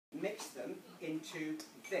mix them into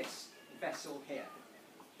this vessel here,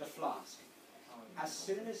 the flask. As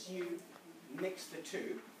soon as you mix the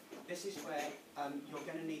two, this is where you're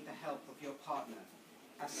going to need the help of your partner.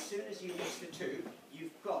 As soon as you mix the two,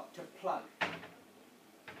 you've got to plug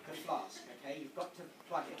the flask, okay? You've got to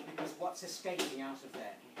plug it, because what's escaping out of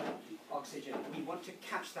there? Oxygen. We want to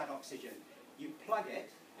catch that oxygen. You plug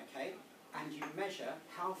it, okay, and you measure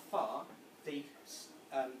how far the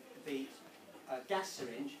gas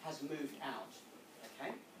syringe has moved out,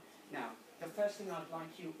 okay? Now, the first thing I'd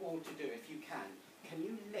like you all to do, if you can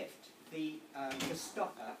you lift the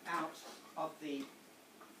stopper out of the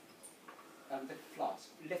flask?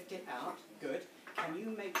 Lift it out, good. Can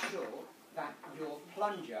you make sure that your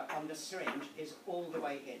plunger on the syringe is all the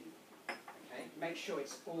way in? Okay, make sure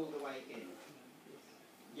it's all the way in.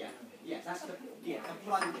 Yeah, that's the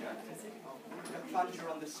plunger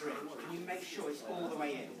on the syringe. Can you make sure it's all the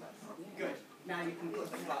way in? Good. Now you can put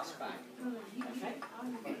the flask back. Okay.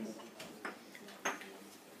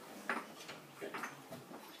 Good.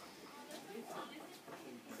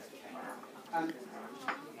 Okay.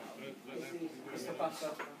 Is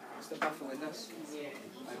the buffer with us? Yeah.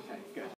 Okay. Good.